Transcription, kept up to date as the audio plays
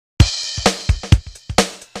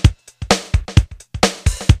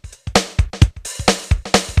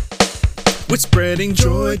We're spreading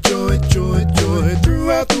joy, joy, joy, joy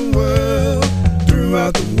throughout the world,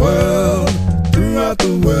 throughout the world, throughout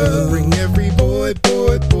the world. Bring every boy,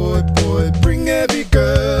 boy, boy, boy. Bring every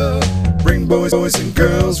girl. Bring boys, boys and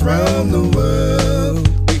girls round the world.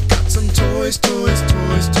 We got some toys, toys,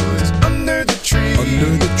 toys, toys under the tree,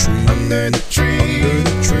 under the tree, under the tree, under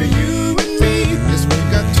the tree. You and me. Yes, we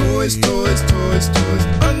got toys, toys, toys, toys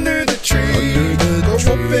under the tree. Under the tree. Go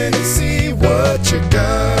open and see what you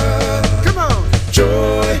got. Come on.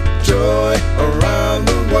 Joy, joy around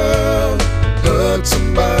the world. Hug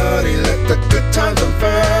somebody, let the good times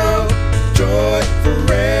unfurl. Joy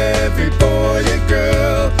for every boy and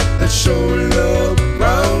girl. Let's show love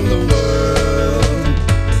around the world.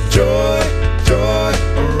 Joy, joy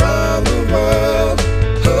around the world.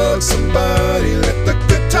 Hug somebody, let the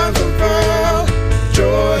good times unfurl.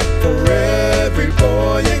 Joy for every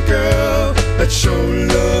boy and girl. Let's show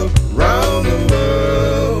love around the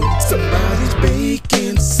world. Somebody's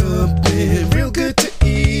baking something real good to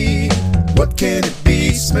eat. What can it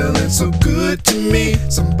be? Smelling so good to me.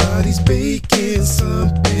 Somebody's baking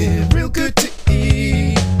something real good to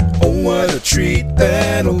eat. Oh, what a treat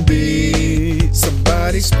that'll be.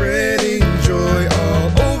 Somebody's spreading joy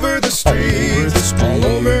all over the streets, all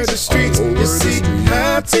over the streets. You see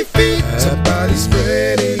happy feet. Somebody's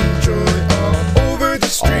spreading joy all over the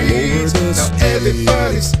streets. Now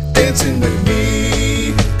everybody's dancing with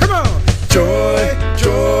me. Come on. Joy,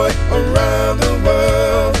 joy around the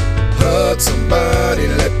world. Hug somebody,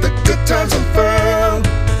 let the good times unfurl.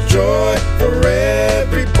 Joy for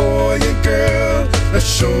every boy and girl. Let's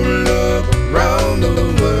show love around the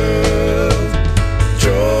world.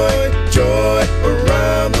 Joy, joy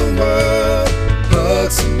around the world. Hug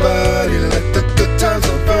somebody, let the good times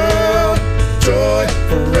unfurl. Joy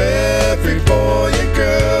for every boy and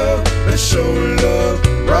girl. Let's show love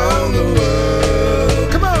around the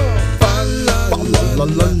world. Come on. Fa la la la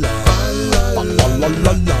la la. Fa la la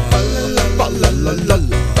la la. Fa la la la la.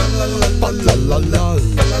 Fa la la la la.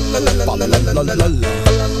 Fa la la la la. Fa la la la la.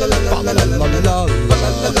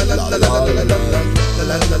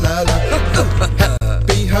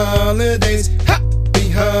 Happy holidays, happy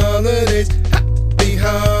holidays, happy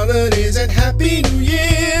holidays, and happy New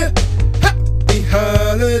Year. Happy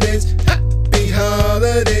holidays, happy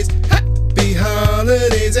holidays, happy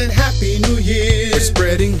holidays, and happy New Year. We're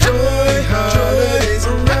spreading joy, holidays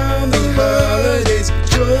around the holidays,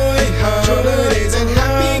 joy, holidays, and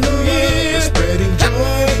happy New Year. We're spreading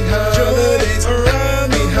joy, holidays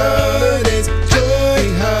around the holidays, joy,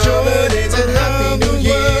 holidays, and happy New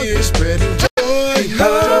Year. We're spreading joy,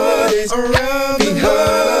 holidays around the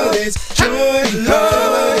holidays, joy,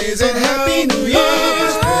 holidays, and happy New Year.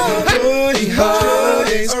 Joy,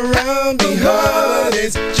 holidays around the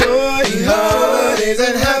holidays, joy, holidays,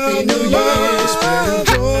 and happy New Year.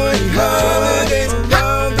 Joy, holidays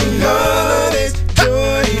around the holidays,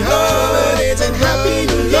 joy, holidays, and happy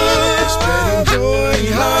New Year. Joy,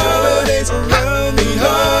 holidays around the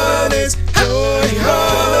holidays, joy,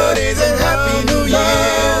 holidays, and happy New Year.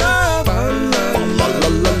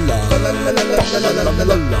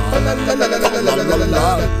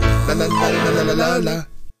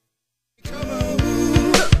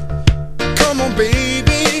 Come on, baby.